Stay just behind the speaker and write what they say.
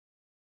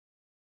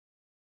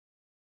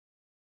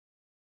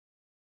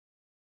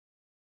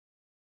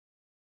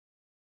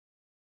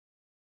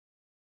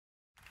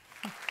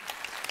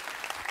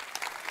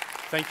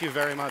Thank you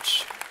very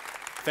much.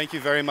 Thank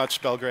you very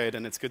much, Belgrade,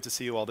 and it's good to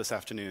see you all this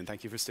afternoon.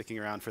 Thank you for sticking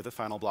around for the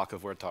final block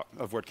of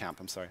WordCamp.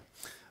 I'm sorry.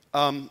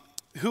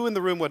 Who in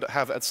the room would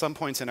have, at some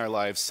points in our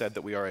lives, said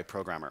that we are a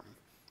programmer?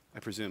 I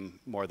presume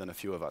more than a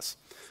few of us.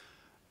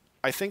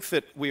 I think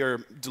that we are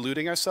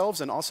deluding ourselves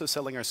and also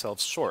selling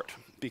ourselves short,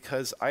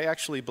 because I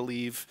actually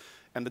believe,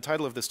 and the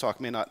title of this talk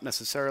may not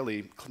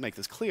necessarily make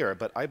this clear,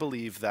 but I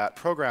believe that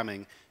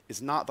programming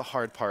is not the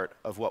hard part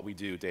of what we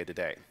do day to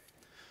day.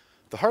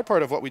 The hard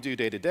part of what we do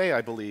day to day,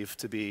 I believe,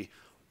 to be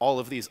all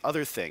of these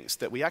other things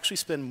that we actually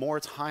spend more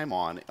time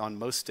on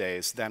most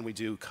days than we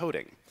do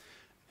coding.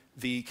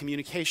 The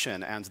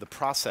communication and the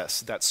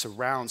process that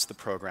surrounds the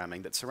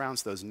programming, that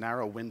surrounds those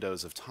narrow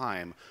windows of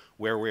time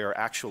where we are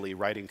actually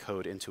writing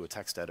code into a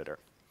text editor.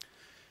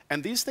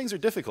 And these things are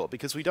difficult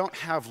because we don't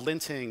have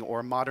linting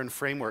or modern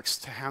frameworks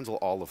to handle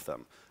all of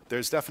them.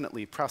 There's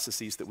definitely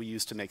processes that we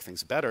use to make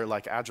things better,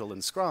 like Agile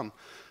and Scrum,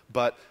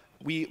 but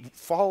we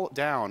fall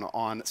down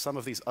on some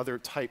of these other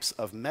types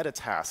of meta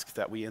tasks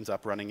that we end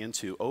up running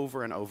into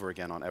over and over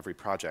again on every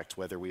project,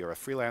 whether we are a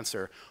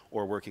freelancer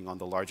or working on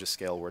the largest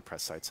scale WordPress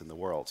sites in the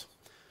world.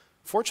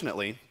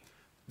 Fortunately,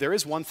 there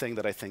is one thing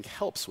that I think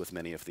helps with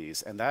many of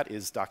these, and that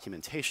is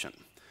documentation.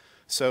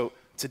 So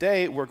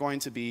today, we're going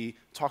to be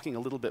talking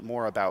a little bit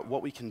more about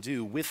what we can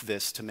do with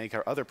this to make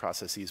our other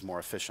processes more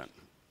efficient.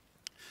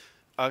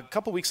 A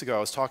couple weeks ago, I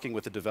was talking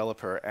with a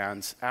developer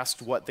and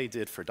asked what they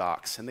did for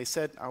docs. And they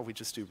said, oh, we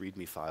just do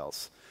README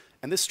files.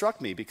 And this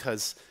struck me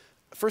because,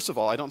 first of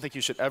all, I don't think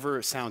you should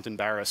ever sound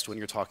embarrassed when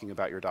you're talking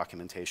about your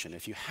documentation.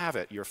 If you have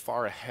it, you're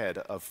far ahead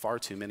of far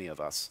too many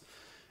of us.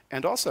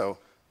 And also,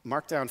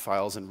 Markdown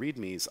files and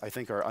READMEs, I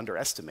think, are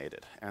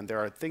underestimated. And there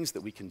are things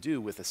that we can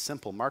do with a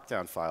simple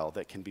Markdown file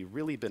that can be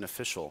really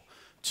beneficial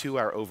to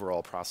our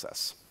overall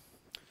process.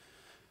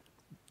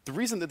 The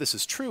reason that this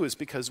is true is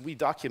because we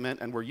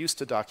document, and we're used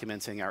to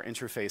documenting our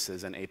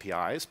interfaces and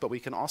APIs, but we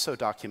can also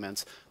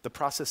document the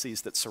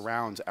processes that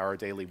surround our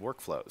daily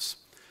workflows.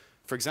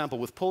 For example,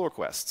 with pull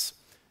requests,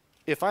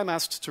 if I'm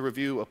asked to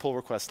review a pull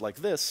request like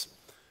this,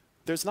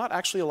 there's not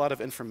actually a lot of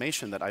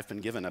information that I've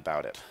been given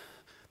about it.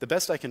 The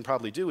best I can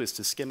probably do is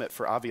to skim it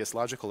for obvious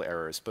logical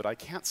errors, but I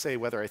can't say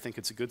whether I think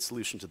it's a good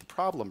solution to the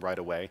problem right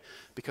away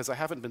because I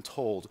haven't been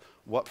told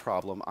what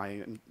problem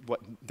what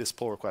this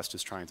pull request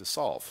is trying to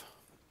solve.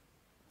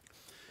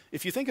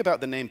 If you think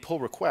about the name pull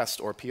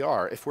request or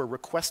PR, if we're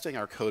requesting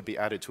our code be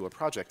added to a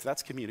project,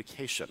 that's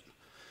communication.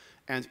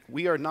 And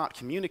we are not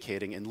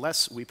communicating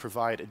unless we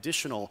provide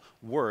additional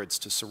words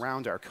to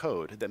surround our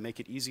code that make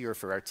it easier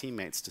for our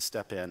teammates to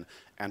step in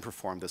and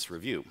perform this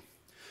review.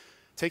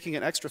 Taking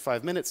an extra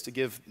 5 minutes to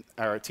give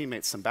our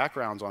teammates some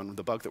background on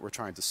the bug that we're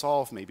trying to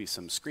solve, maybe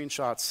some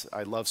screenshots.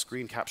 I love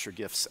screen capture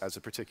GIFs as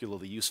a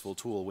particularly useful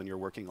tool when you're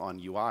working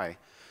on UI.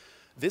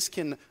 This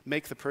can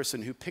make the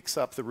person who picks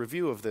up the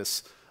review of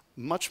this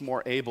much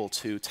more able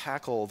to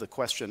tackle the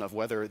question of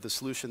whether the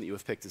solution that you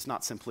have picked is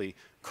not simply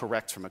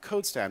correct from a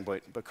code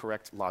standpoint, but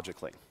correct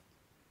logically.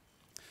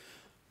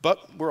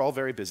 But we're all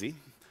very busy.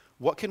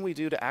 What can we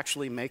do to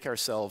actually make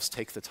ourselves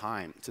take the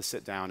time to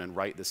sit down and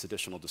write this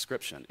additional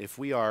description? If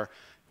we are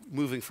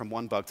moving from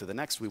one bug to the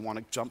next, we want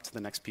to jump to the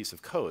next piece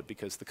of code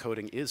because the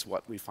coding is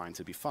what we find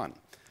to be fun.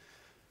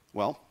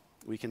 Well,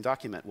 we can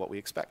document what we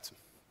expect.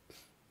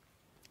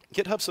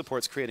 GitHub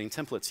supports creating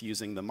templates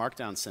using the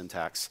Markdown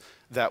syntax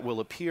that will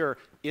appear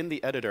in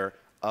the editor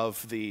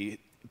of the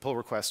pull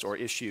request or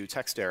issue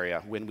text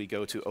area when we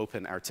go to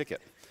open our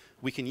ticket.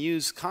 We can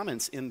use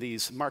comments in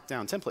these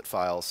Markdown template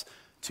files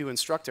to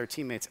instruct our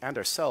teammates and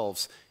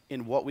ourselves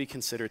in what we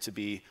consider to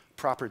be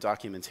proper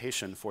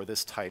documentation for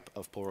this type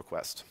of pull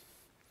request.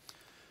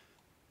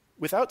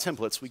 Without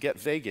templates, we get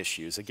vague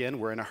issues. Again,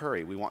 we're in a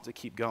hurry. We want to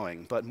keep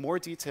going. But more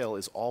detail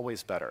is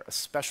always better,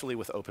 especially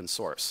with open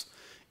source.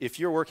 If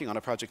you're working on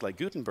a project like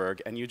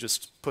Gutenberg and you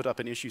just put up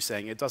an issue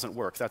saying it doesn't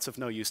work, that's of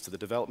no use to the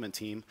development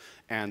team,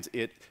 and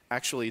it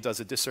actually does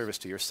a disservice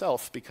to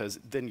yourself because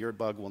then your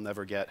bug will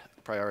never get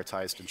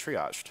prioritized and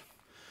triaged.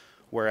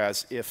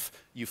 Whereas if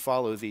you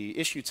follow the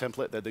issue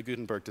template that the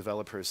Gutenberg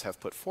developers have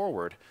put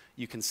forward,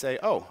 you can say,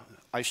 oh,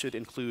 I should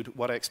include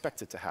what I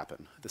expected to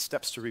happen, the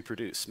steps to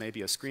reproduce,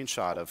 maybe a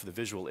screenshot of the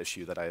visual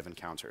issue that I have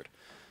encountered.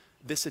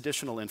 This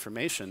additional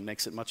information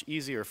makes it much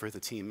easier for the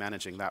team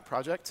managing that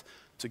project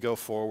to go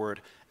forward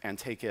and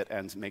take it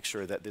and make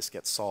sure that this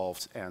gets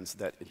solved and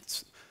that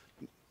it's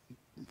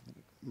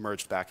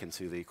merged back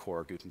into the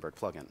core Gutenberg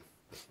plugin.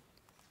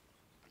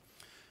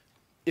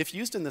 If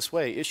used in this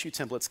way, issue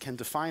templates can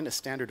define a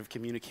standard of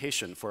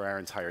communication for our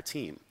entire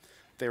team.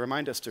 They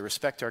remind us to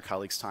respect our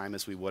colleagues' time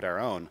as we would our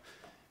own.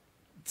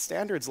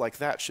 Standards like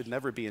that should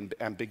never be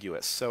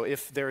ambiguous. So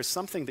if there is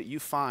something that you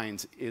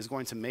find is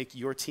going to make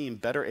your team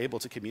better able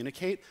to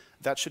communicate,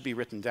 that should be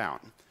written down.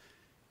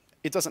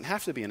 It doesn't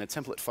have to be in a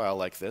template file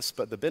like this,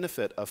 but the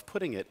benefit of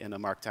putting it in a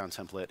Markdown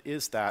template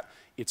is that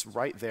it's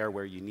right there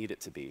where you need it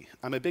to be.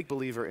 I'm a big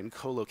believer in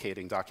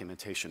co-locating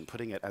documentation,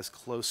 putting it as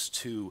close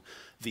to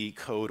the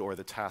code or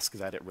the task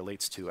that it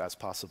relates to as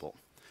possible.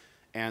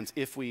 And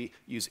if we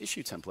use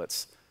issue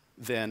templates,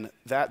 then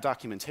that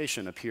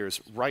documentation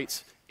appears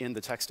right in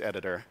the text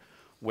editor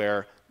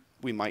where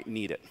we might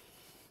need it.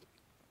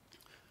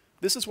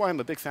 This is why I'm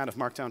a big fan of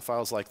Markdown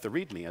files like the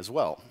README as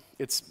well.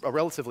 It's a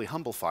relatively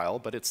humble file,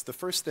 but it's the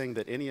first thing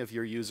that any of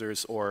your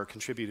users or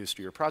contributors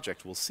to your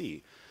project will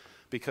see.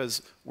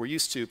 Because we're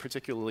used to,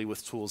 particularly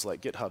with tools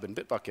like GitHub and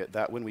Bitbucket,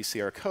 that when we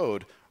see our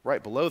code,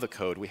 right below the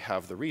code, we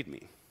have the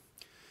README.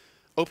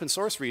 Open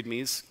source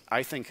READMEs,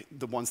 I think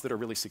the ones that are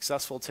really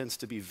successful tends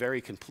to be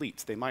very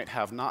complete. They might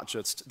have not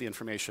just the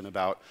information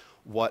about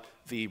what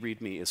the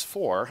README is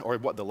for, or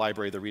what the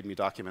library the README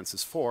documents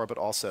is for, but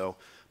also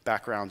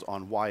background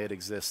on why it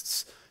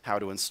exists, how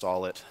to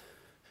install it,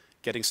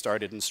 getting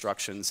started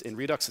instructions. In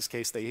Redux's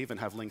case, they even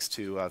have links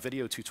to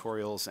video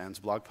tutorials and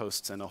blog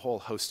posts and a whole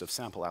host of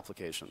sample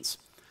applications,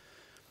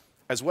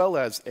 as well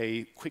as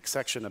a quick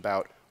section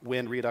about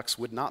when Redux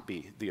would not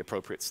be the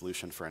appropriate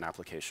solution for an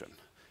application.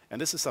 And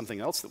this is something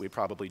else that we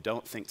probably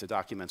don't think to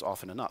document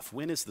often enough.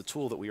 When is the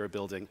tool that we are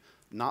building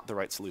not the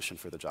right solution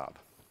for the job?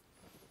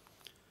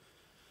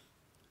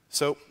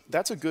 So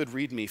that's a good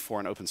README for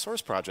an open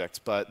source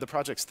project, but the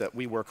projects that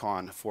we work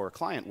on for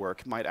client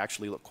work might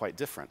actually look quite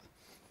different.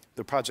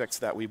 The projects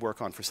that we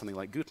work on for something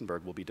like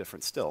Gutenberg will be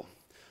different still.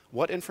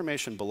 What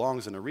information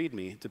belongs in a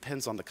README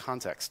depends on the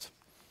context.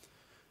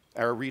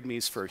 Our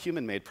READMEs for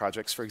human-made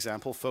projects, for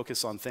example,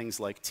 focus on things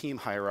like team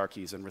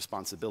hierarchies and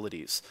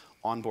responsibilities,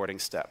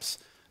 onboarding steps,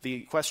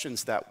 the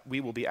questions that we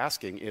will be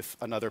asking if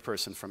another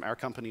person from our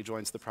company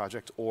joins the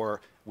project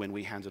or when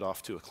we hand it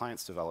off to a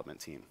client's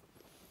development team.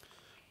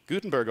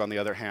 Gutenberg, on the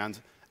other hand,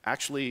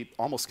 actually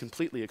almost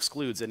completely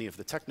excludes any of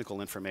the technical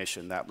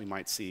information that we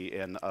might see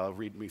in a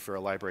README for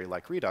a library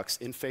like Redux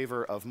in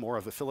favor of more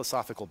of a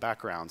philosophical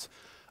background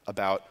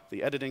about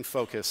the editing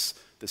focus,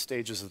 the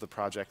stages of the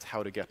project,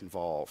 how to get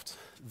involved.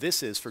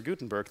 This is, for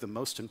Gutenberg, the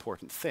most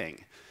important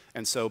thing.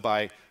 And so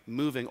by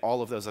moving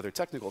all of those other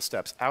technical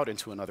steps out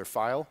into another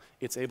file,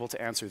 it's able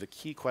to answer the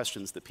key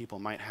questions that people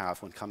might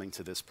have when coming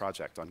to this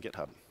project on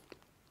GitHub.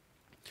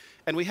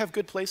 And we have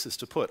good places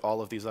to put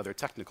all of these other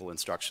technical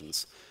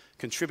instructions.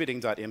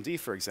 Contributing.md,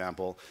 for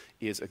example,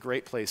 is a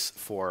great place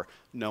for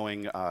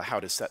knowing how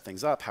to set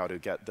things up, how to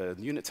get the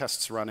unit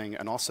tests running,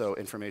 and also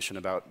information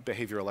about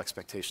behavioral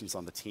expectations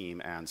on the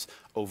team and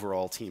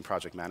overall team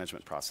project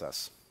management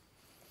process.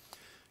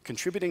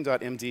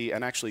 Contributing.md,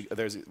 and actually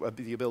there's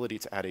the ability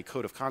to add a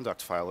code of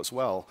conduct file as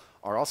well,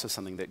 are also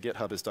something that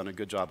GitHub has done a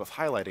good job of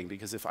highlighting,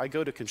 because if I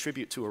go to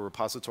contribute to a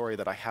repository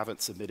that I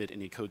haven't submitted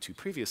any code to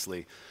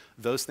previously,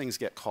 those things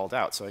get called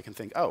out. So I can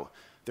think, oh,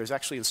 there's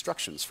actually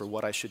instructions for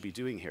what I should be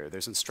doing here.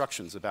 There's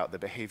instructions about the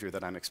behavior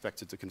that I'm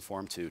expected to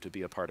conform to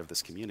be a part of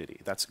this community.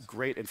 That's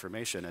great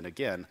information, and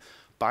again,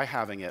 by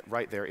having it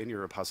right there in your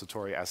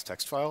repository as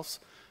text files,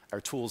 our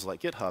tools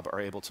like GitHub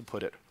are able to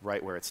put it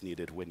right where it's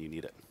needed when you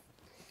need it.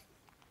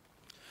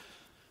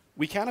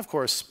 We can, of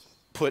course,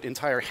 put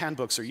entire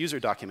handbooks or user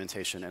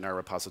documentation in our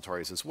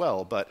repositories as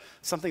well, but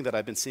something that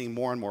I've been seeing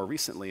more and more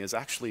recently is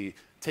actually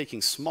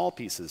taking small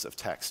pieces of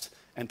text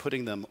and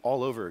putting them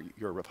all over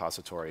your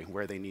repository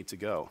where they need to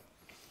go.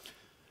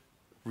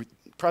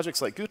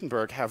 Projects like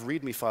Gutenberg have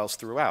README files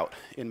throughout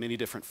in many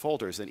different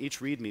folders, and each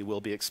README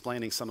will be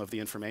explaining some of the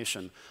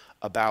information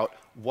about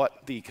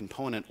what the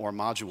component or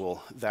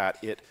module that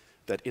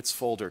its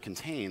folder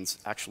contains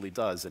actually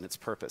does and its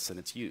purpose and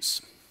its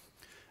use.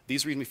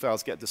 These README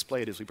files get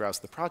displayed as we browse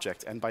the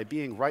project, and by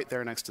being right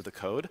there next to the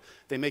code,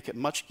 they make it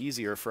much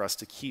easier for us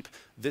to keep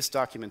this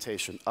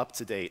documentation up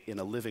to date in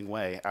a living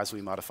way as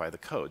we modify the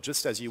code.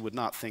 Just as you would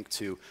not think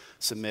to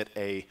submit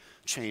a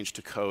change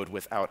to code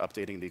without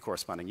updating the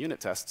corresponding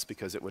unit tests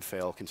because it would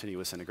fail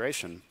continuous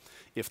integration,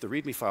 if the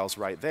README file's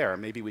right there,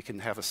 maybe we can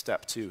have a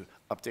step to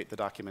update the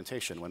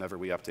documentation whenever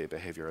we update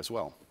behavior as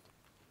well.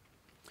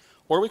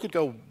 Or we could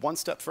go one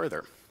step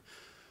further.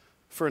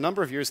 For a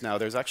number of years now,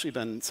 there's actually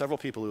been several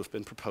people who have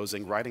been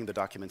proposing writing the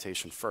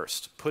documentation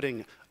first,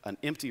 putting an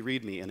empty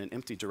README in an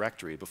empty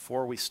directory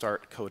before we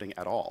start coding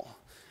at all.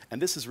 And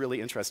this is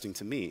really interesting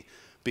to me,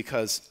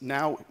 because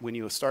now when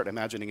you start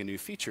imagining a new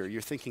feature,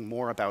 you're thinking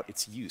more about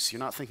its use. You're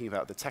not thinking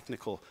about the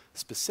technical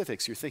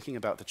specifics, you're thinking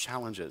about the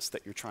challenges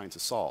that you're trying to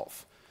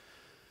solve.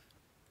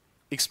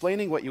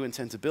 Explaining what you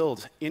intend to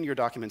build in your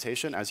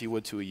documentation as you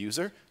would to a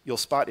user, you'll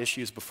spot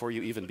issues before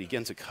you even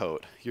begin to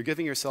code. You're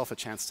giving yourself a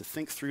chance to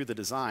think through the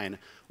design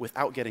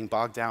without getting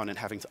bogged down and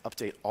having to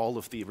update all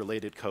of the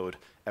related code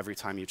every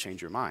time you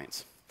change your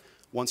mind.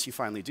 Once you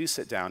finally do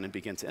sit down and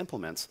begin to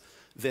implement,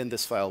 then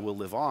this file will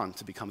live on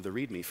to become the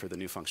README for the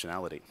new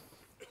functionality.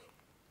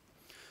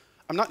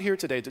 I'm not here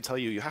today to tell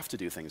you you have to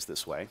do things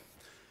this way,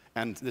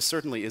 and this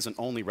certainly isn't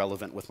only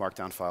relevant with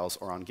Markdown files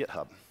or on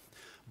GitHub.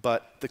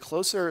 But the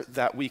closer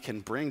that we can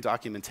bring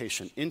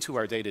documentation into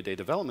our day-to-day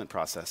development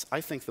process,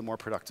 I think the more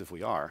productive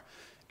we are.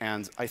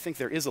 And I think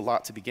there is a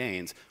lot to be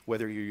gained,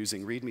 whether you're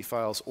using README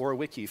files or a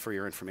wiki for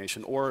your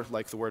information, or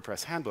like the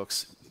WordPress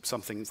handbooks,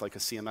 something like a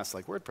CMS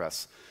like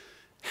WordPress.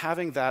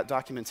 Having that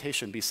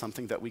documentation be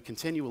something that we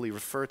continually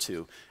refer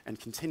to and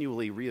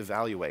continually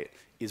reevaluate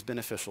is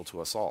beneficial to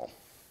us all.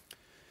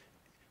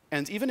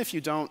 And even if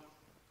you don't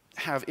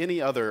have any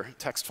other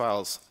text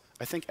files,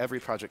 I think every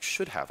project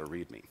should have a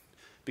README.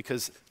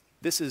 because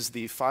this is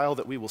the file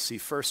that we will see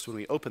first when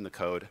we open the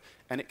code,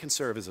 and it can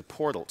serve as a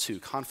portal to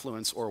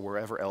Confluence or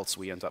wherever else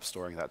we end up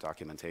storing that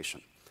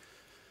documentation.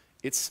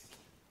 It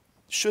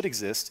should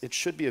exist, it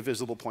should be a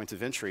visible point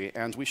of entry,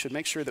 and we should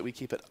make sure that we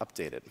keep it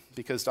updated,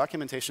 because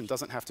documentation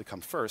doesn't have to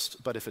come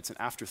first, but if it's an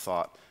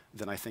afterthought,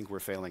 then I think we're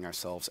failing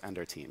ourselves and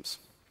our teams.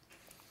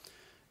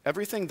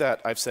 Everything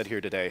that I've said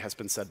here today has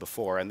been said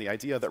before, and the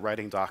idea that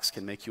writing docs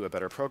can make you a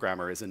better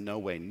programmer is in no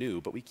way new,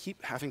 but we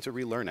keep having to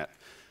relearn it.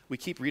 We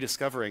keep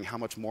rediscovering how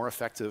much more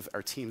effective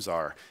our teams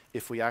are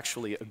if we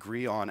actually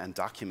agree on and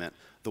document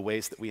the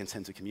ways that we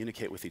intend to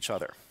communicate with each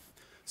other.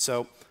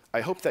 So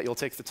I hope that you'll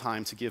take the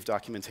time to give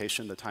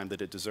documentation the time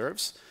that it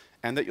deserves,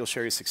 and that you'll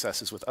share your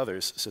successes with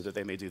others so that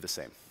they may do the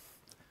same.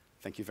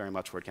 Thank you very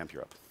much, WordCamp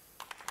Europe.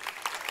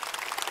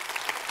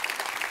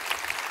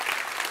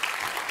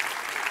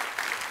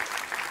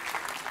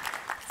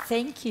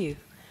 Thank you.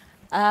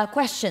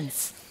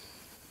 Questions?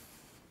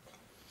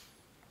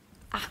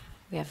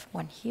 We have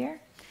one here.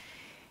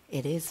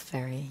 It is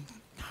very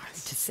hard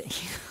to see.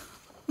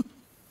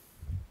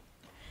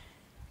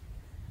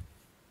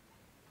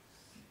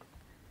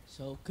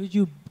 So could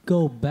you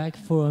go back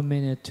for a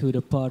minute to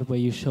the part where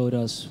you showed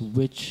us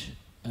which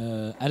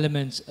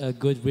elements a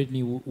good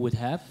README would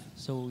have?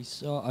 So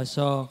I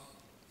saw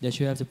that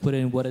you have to put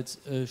in what it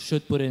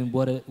should put in,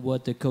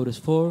 what the code is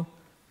for,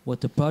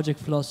 what the project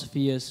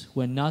philosophy is,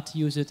 when not to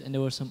use it, and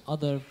there were some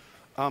other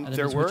elements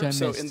there were. which I missed.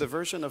 So in the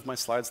version of my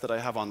slides that I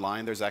have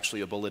online, there's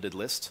actually a bulleted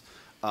list.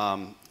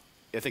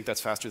 I think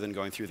that's faster than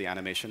going through the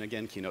animation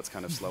again. Keynote's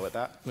kind of slow at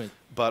that. Right.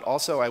 But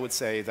also, I would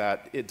say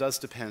that it does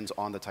depend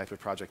on the type of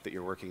project that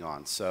you're working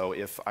on. So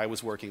if I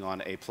was working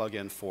on a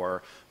plugin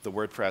for the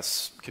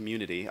WordPress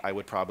community, I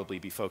would probably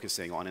be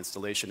focusing on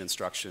installation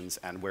instructions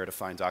and where to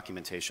find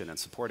documentation and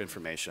support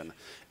information,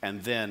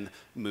 and then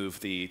move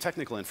the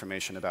technical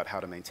information about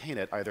how to maintain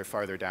it either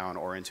farther down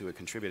or into a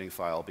contributing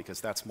file, because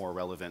that's more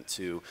relevant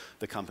to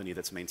the company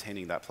that's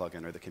maintaining that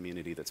plugin or the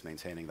community that's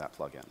maintaining that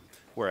plugin.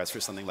 Whereas for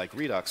something like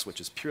Redux, which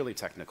is purely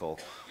technical,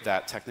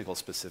 that technical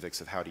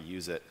specifics of how to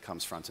use it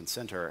comes front and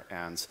center,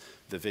 and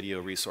the video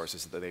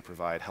resources that they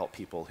provide help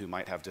people who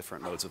might have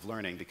different modes of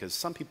learning, because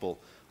some people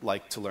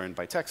like to learn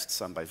by text,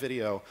 some by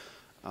video,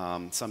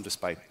 some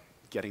just by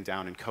getting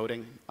down and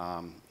coding.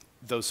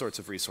 Those sorts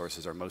of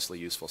resources are mostly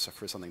useful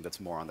for something that's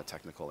more on the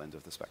technical end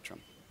of the spectrum.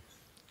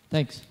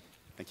 Thanks.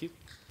 Thank you.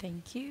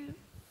 Thank you.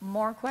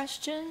 More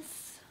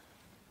questions?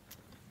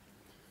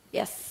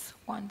 Yes,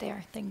 one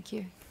there. Thank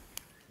you.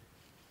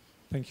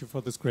 Thank you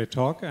for this great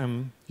talk.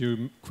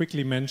 You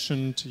quickly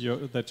mentioned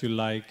that you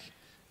like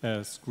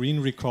screen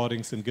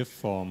recordings in GIF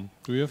form.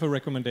 Do you have a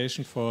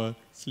recommendation for a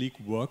sleek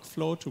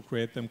workflow to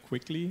create them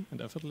quickly and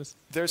effortlessly?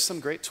 There's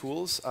some great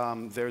tools.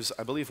 There's,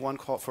 I believe, one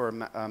called for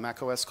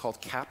macOS called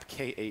CAP,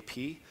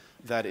 K-A-P,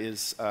 that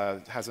is,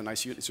 has a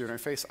nice user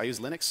interface. I use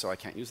Linux, so I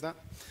can't use that.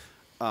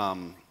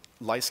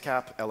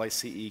 Licecap,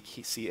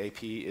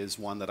 L-I-C-E-C-A-P, is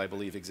one that I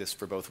believe exists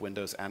for both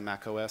Windows and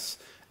macOS.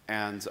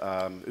 And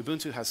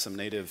Ubuntu has some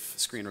native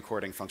screen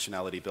recording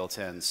functionality built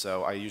in,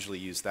 so I usually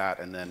use that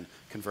and then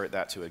convert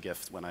that to a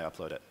GIF when I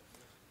upload it.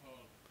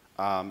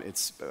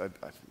 It's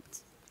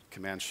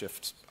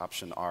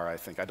Command-Shift-Option-R, I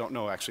think. I don't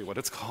know actually what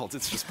it's called.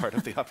 It's just part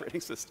of the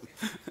operating system.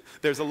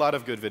 There's a lot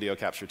of good video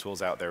capture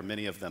tools out there.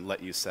 Many of them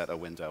let you set a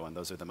window, and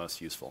those are the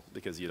most useful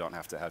because you don't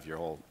have to have your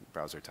whole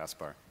browser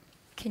taskbar.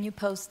 Can you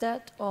post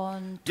that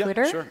on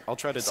Twitter? Yeah, sure. I'll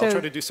try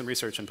to do some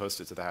research and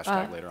post it to the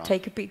hashtag later on.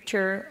 Take a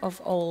picture of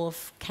all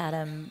of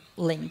Kadam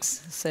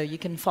links so you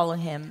can follow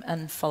him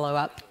and follow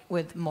up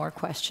with more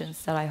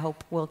questions that I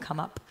hope will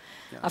come up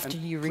after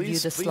you review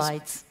the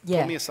slides.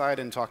 Pull me aside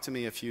and talk to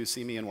me if you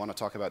see me and want to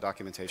talk about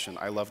documentation.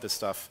 I love this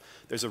stuff.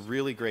 There's a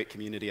really great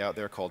community out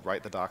there called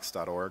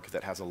writethedocs.org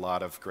that has a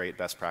lot of great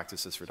best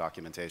practices for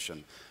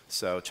documentation.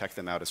 So check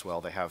them out as well.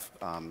 They have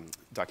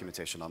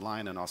documentation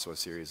online and also a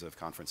series of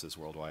conferences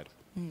worldwide.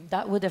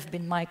 That would have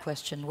been my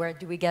question. Where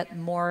do we get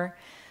more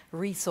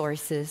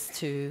resources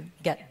to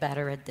get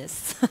better at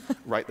this?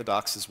 Write the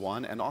Docs is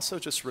one, and also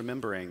just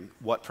remembering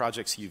what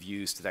projects you've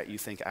used that you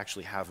think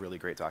actually have really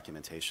great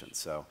documentation.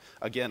 So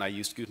again, I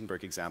used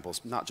Gutenberg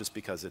examples, not just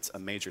because it's a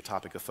major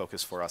topic of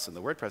focus for us in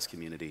the WordPress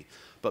community,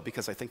 but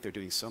because I think they're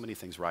doing so many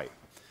things right.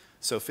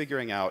 So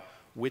figuring out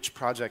which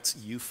projects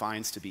you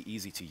find to be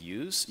easy to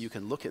use, you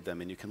can look at them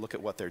and you can look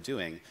at what they're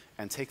doing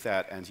and take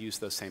that and use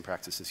those same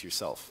practices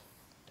yourself.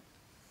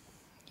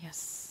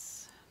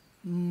 Yes.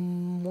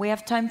 We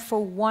have time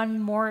for one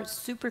more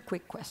super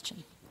quick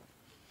question.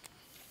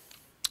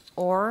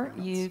 Or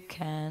you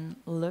can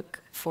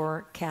look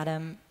for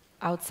Kadam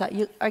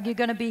outside. Are you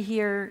going to be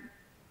here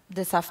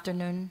this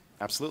afternoon?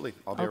 Absolutely.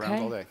 I'll be around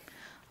all day.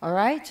 All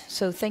right.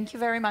 So thank you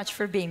very much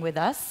for being with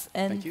us.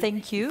 And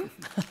thank you.